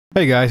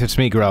Hey guys, it's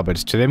me,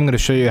 Growlbittz. Today I'm going to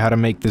show you how to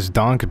make this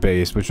donk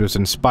bass, which was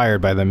inspired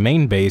by the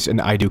main bass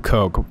in I Do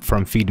Coke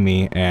from Feed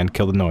Me and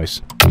Kill the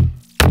Noise.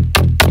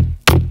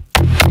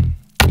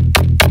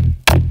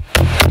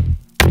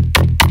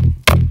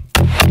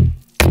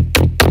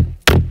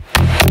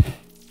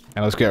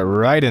 And let's get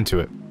right into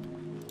it.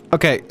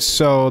 Okay,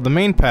 so the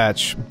main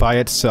patch by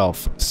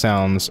itself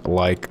sounds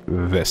like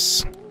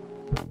this.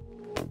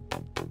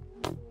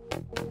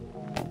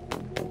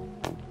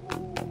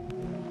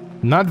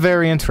 Not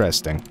very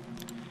interesting.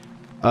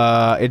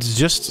 It's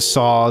just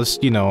saws,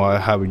 you know,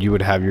 how you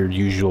would have your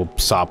usual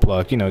saw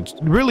plug, you know,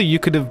 really you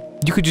could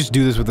just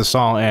do this with a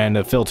saw and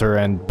a filter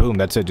and boom,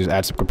 that's it, just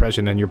add some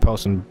compression and you're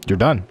post and you're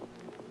done.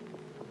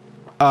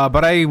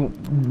 But I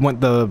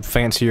went the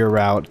fancier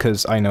route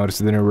because I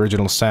noticed the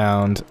original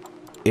sound,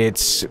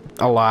 it's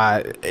a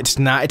lot, it's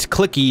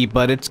clicky,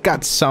 but it's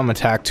got some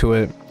attack to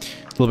it,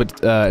 a little bit,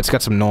 it's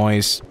got some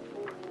noise.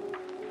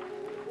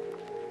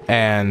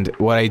 And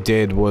what I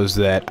did was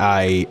that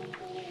I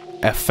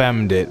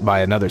FM'd it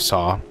by another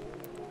saw.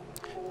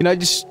 You know,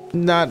 just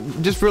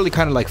really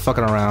kind of like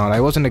fucking around.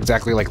 I wasn't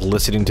exactly like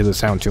listening to the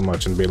sound too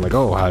much and being like,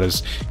 oh, how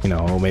does, you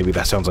know, maybe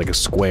that sounds like a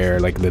square,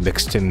 like the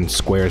mixed in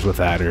squares with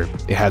that, or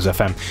it has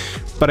FM.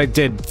 But I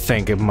did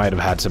think it might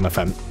have had some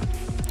FM.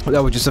 I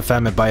would just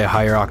FM it by a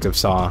higher octave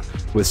saw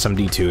with some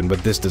detune,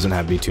 but this doesn't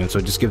have detune, so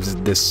it just gives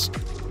it this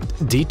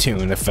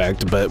detune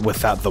effect, but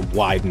without the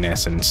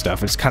wideness and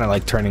stuff. It's kind of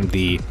like turning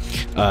the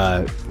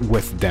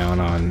width down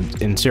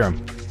in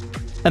Serum.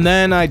 And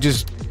then I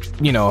just,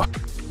 you know,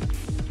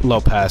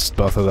 low passed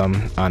both of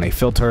them on a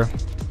filter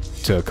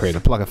to create a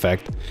pluck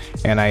effect,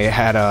 and I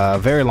had a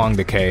very long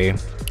decay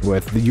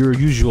with your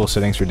usual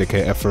settings for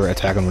decay for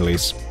attack and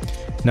release.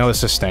 No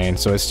sustain,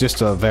 so it's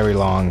just a very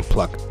long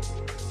pluck.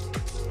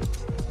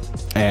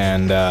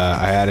 And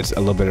I added a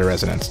little bit of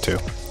resonance too.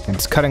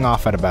 It's cutting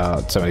off at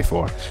about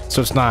 74, so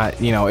it's not,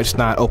 you know, it's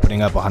not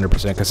opening up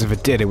 100%, because if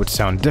it did, it would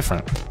sound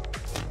different.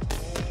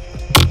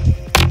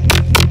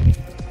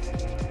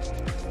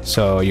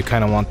 So you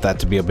kind of want that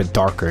to be a bit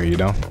darker, you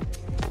know?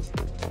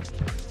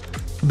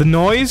 The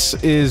noise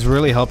is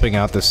really helping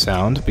out the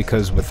sound,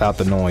 because without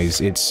the noise,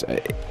 it's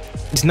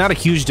not a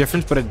huge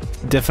difference, but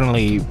it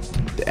definitely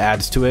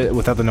adds to it.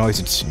 Without the noise,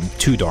 it's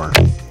too dark.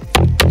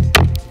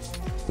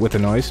 With the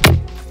noise,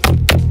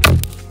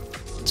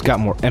 it's got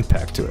more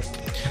impact to it.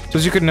 So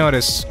as you can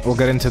notice, we'll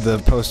get into the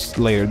post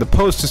later. The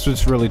post is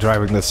what's really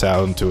driving the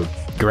sound to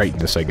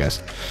greatness, I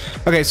guess.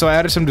 Okay, so I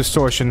added some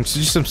distortion, so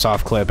just some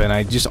soft clip, and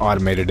I just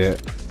automated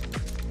it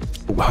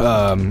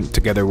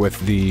together with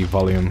the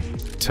volume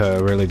to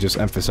really just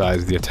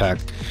emphasize the attack.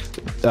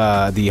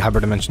 The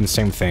hyperdimension,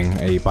 same thing,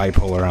 a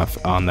bipolar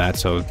off on that,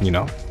 so, you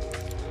know.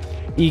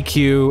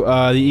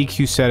 EQ, the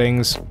EQ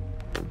settings,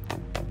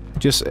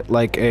 just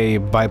like a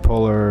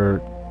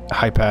bipolar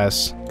high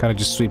pass, kind of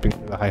just sweeping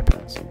through the high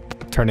pass.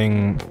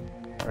 Turning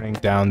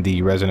down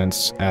the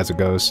resonance as it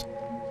goes.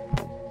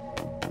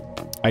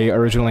 I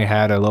originally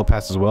had a low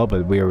pass as well,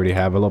 but we already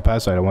have a low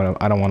pass, so I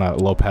don't want to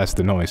low pass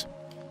the noise.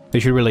 They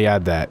should really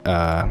add that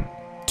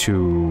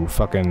to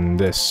fucking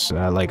this,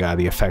 like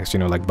the effects, you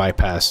know, like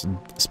bypass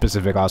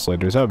specific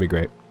oscillators. That would be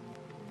great.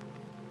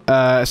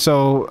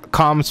 So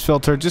comms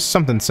filter, just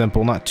something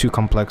simple, not too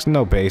complex.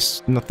 No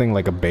bass, nothing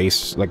like a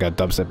bass, like a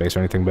dubstep bass or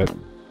anything,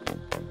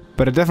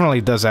 but it definitely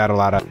does add a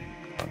lot of,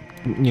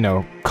 you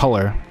know,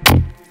 color.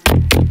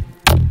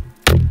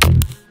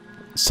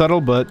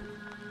 Subtle, but,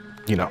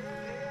 you know.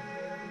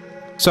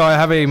 So I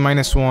have a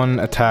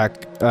 -1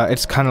 attack.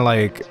 It's kind of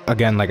like,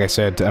 again, like I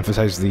said, to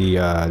emphasize the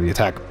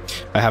attack.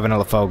 I have an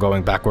LFO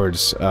going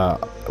backwards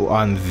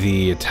on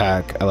the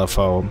attack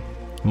LFO,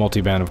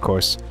 multi-band, of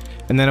course.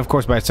 And then, of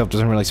course, by itself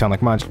doesn't really sound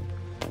like much.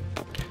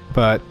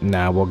 But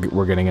now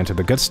we're getting into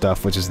the good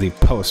stuff, which is the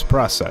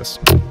post-process.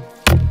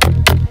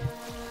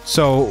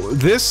 So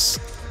this,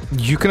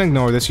 you can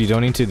ignore this, you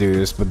don't need to do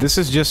this, but this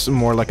is just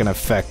more like an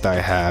effect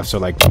I have. So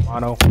like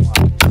mono,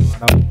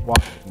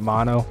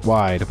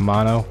 wide,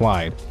 mono,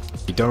 wide.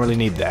 You don't really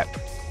need that.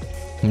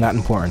 Not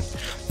important.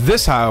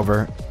 This,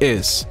 however,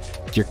 is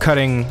you're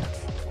cutting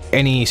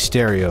any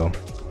stereo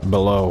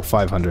below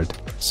 500.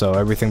 So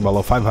everything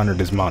below 500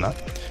 is mono.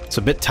 It's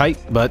a bit tight,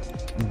 but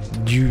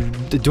you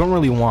don't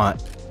really want,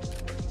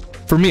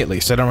 for me at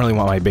least, I don't really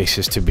want my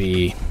basses to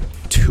be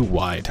too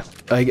wide.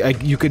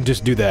 You could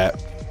just do that,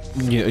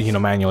 you know,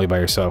 manually by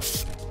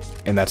yourself,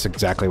 and that's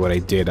exactly what I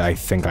did. I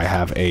think I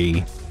have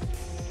a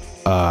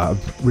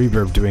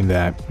reverb doing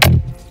that.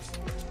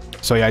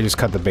 So yeah, I just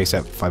cut the bass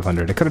at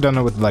 500. I could have done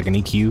it with like an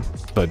EQ,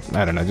 but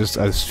I don't know, just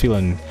I was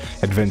feeling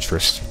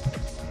adventurous.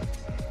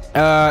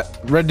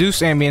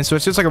 Reduce ambient, so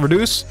it's just like a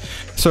reduce,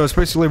 so it's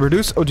basically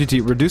reduce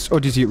OGT, reduce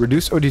OGT,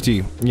 reduce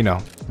OGT, you know,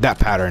 that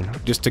pattern,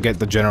 just to get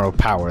the general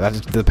power.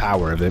 That's the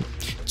power of it.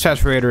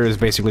 Saturator is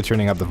basically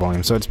turning up the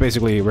volume, so it's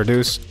basically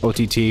reduce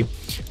OTT.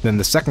 Then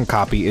the second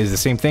copy is the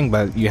same thing,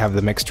 but you have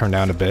the mix turned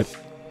down a bit,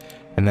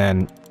 and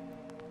then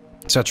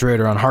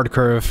saturator on hard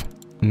curve,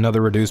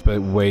 Another reduced,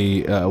 but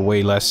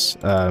way less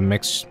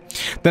mix.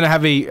 Then I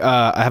have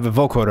a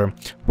vocoder,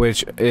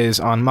 which is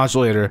on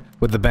modulator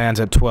with the bands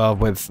at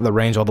 12, with the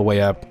range all the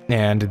way up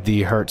and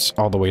the hertz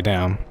all the way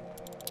down.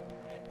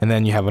 And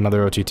then you have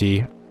another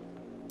OTT.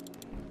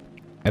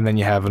 And then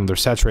you have another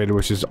saturated,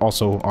 which is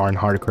also on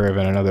hard curve,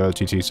 and another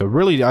OTT. So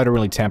really, I don't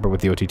really tamper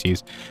with the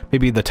OTTs.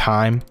 Maybe the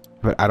time,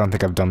 but I don't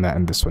think I've done that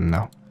in this one,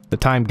 no. The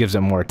time gives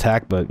it more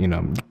attack, but, you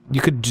know,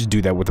 you could just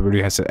do that with the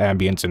reduced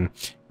ambience and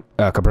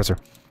compressor.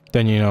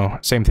 Then, you know,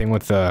 same thing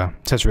with the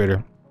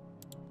saturator.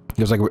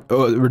 There's like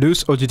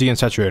reduce, OTT, and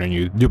saturator, and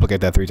you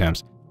duplicate that 3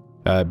 times.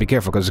 Be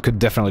careful, because it could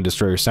definitely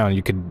destroy your sound.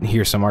 You could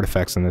hear some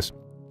artifacts in this.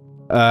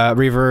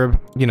 Reverb,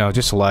 you know,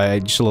 just a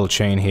little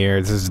chain here.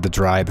 This is the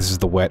dry, this is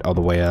the wet all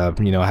the way up.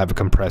 You know, I have it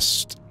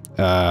compressed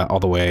all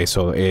the way,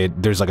 so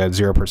there's like a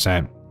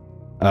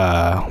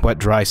 0% wet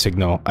dry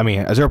signal. I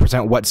mean, a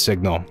 0% wet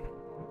signal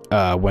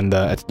when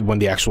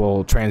the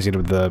actual transient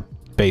of the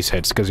bass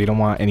hits, because you don't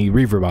want any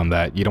reverb on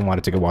that. You don't want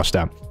it to get washed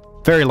out.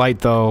 Very light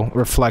though,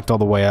 reflect all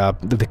the way up,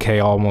 the decay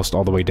almost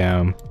all the way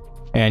down,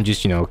 and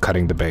just, you know,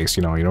 cutting the bass.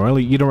 You know, you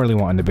don't really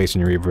want the bass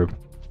in your reverb.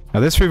 Now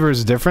this reverb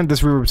is different.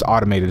 This reverb is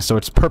automated, so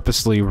it's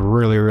purposely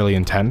really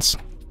intense.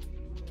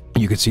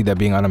 You can see that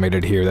being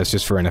automated here. That's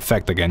just for an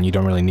effect again. You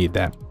don't really need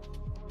that.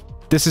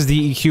 This is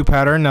the EQ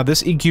pattern. Now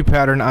this EQ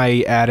pattern,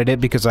 I added it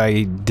because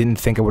I didn't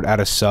think I would add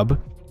a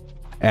sub,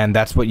 and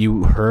that's what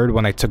you heard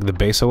when I took the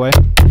bass away.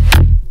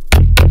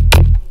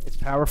 It's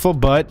powerful,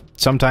 but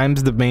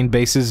sometimes the main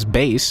bass's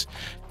bass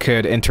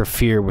could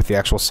interfere with the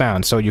actual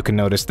sound. So you can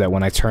notice that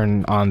when I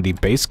turn on the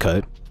bass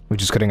cut,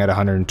 which is cutting at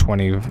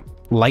 120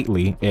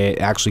 lightly, it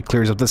actually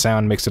clears up the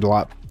sound, makes it a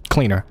lot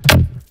cleaner.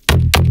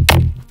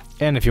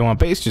 And if you want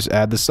bass, just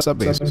add the sub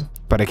bass.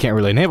 But I can't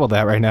really enable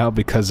that right now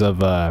because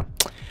of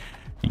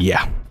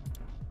yeah.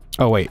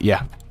 Oh wait,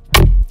 yeah.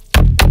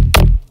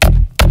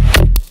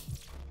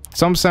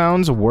 Some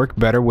sounds work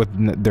better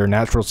with their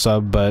natural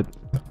sub, but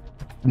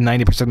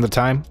 90% of the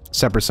time,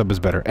 separate sub is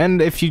better.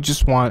 And if you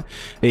just want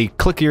a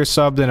clickier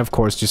sub, then of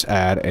course just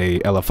add a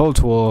LFO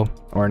tool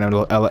or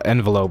an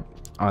envelope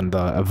on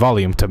the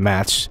volume to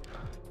match,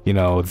 you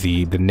know,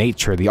 the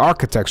nature, the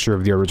architecture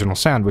of the original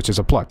sound, which is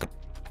a pluck.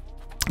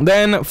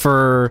 Then,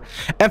 for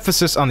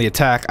emphasis on the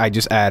attack, I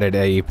just added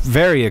a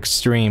very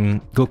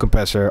extreme glue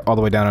compressor all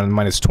the way down on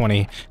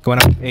 -20,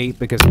 going up to 8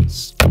 because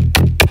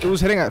it was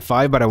hitting at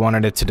 5, but I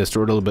wanted it to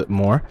distort a little bit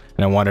more,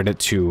 and I wanted it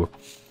to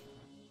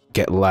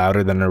get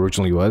louder than it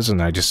originally was,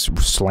 and I just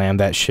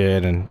slammed that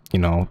shit, and, you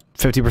know,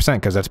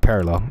 50% because that's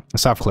parallel. A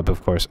soft clip,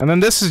 of course. And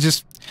then this is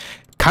just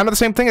kind of the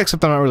same thing,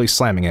 except I'm not really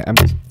slamming it. I'm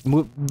just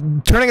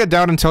turning it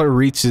down until it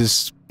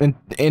reaches,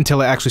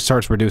 until it actually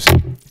starts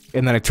reducing.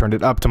 And then I turned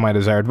it up to my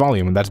desired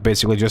volume, and that's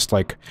basically just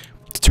like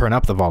to turn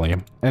up the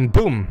volume. And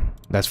boom!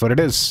 That's what it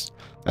is.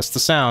 That's the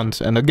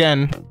sound. And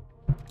again,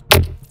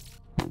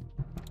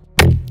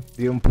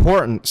 the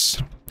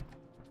importance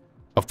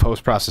of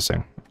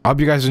post-processing. I hope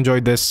you guys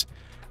enjoyed this.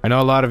 I know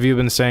a lot of you have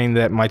been saying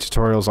that my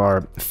tutorials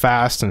are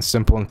fast and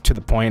simple and to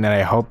the point, and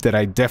I hope that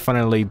I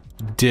definitely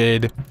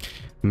did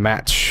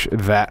match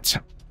that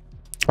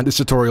in this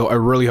tutorial. I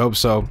really hope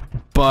so,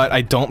 but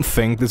I don't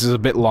think this is a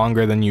bit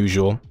longer than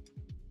usual,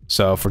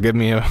 so forgive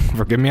me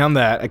on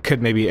that. I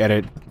could maybe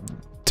edit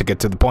to get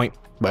to the point,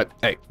 but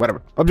hey,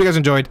 whatever. Hope you guys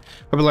enjoyed.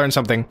 Hope you learned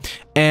something,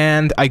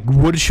 and I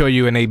would show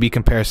you an A/B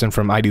comparison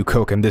from I Do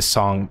Coke and this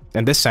song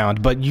and this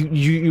sound, but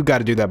you got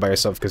to do that by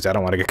yourself because I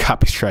don't want to get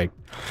copy strike.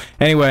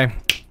 Anyway,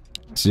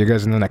 see you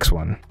guys in the next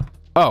one.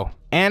 Oh,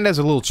 and as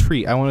a little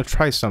treat, I want to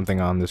try something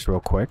on this real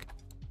quick.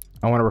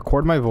 I want to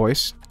record my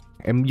voice,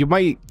 and you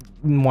might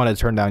want to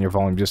turn down your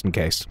volume just in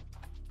case.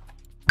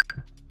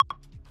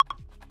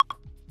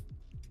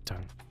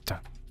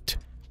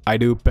 I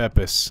do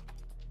Bepis,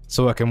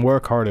 so I can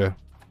work harder,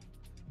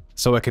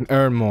 so I can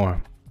earn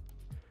more,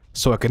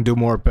 so I can do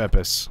more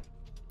Bepis.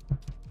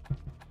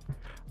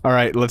 All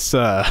right, let's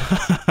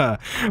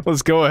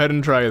let's go ahead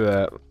and try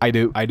that. I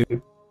do.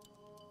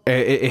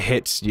 It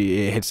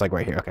hits like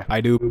right here. Okay.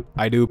 I do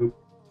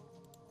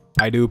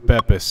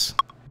Bepis.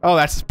 Oh,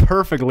 that's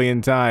perfectly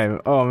in time.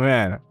 Oh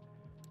man.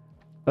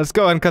 Let's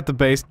go ahead and cut the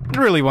bass. I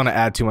don't really want to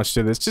add too much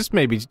to this. Just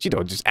maybe, you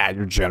know, just add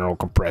your general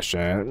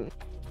compression.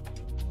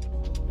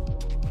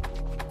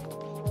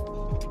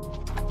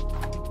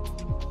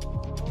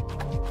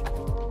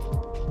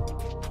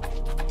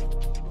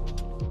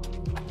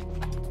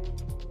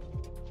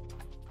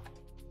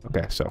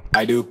 Okay, so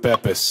I do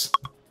Bepis,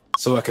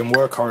 so I can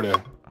work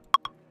harder,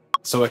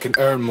 so I can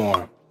earn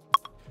more,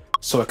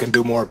 so I can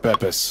do more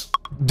Bepis.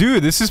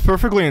 Dude, this is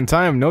perfectly in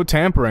time. No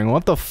tampering.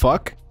 What the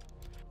fuck?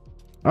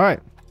 All right.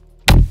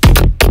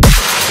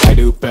 I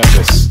do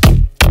Bepis,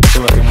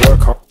 so I can work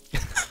hard.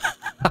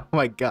 Oh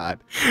my god,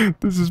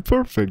 this is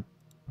perfect.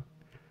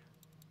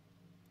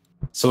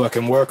 So I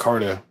can work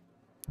harder.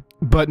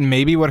 But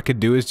maybe what I could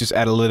do is just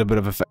add a little bit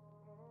of effect.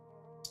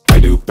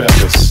 I do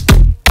Bepis,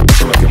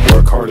 so I can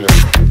work harder,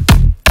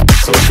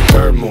 so I can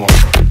earn more,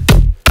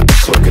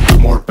 so I can do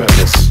more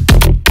Bepis.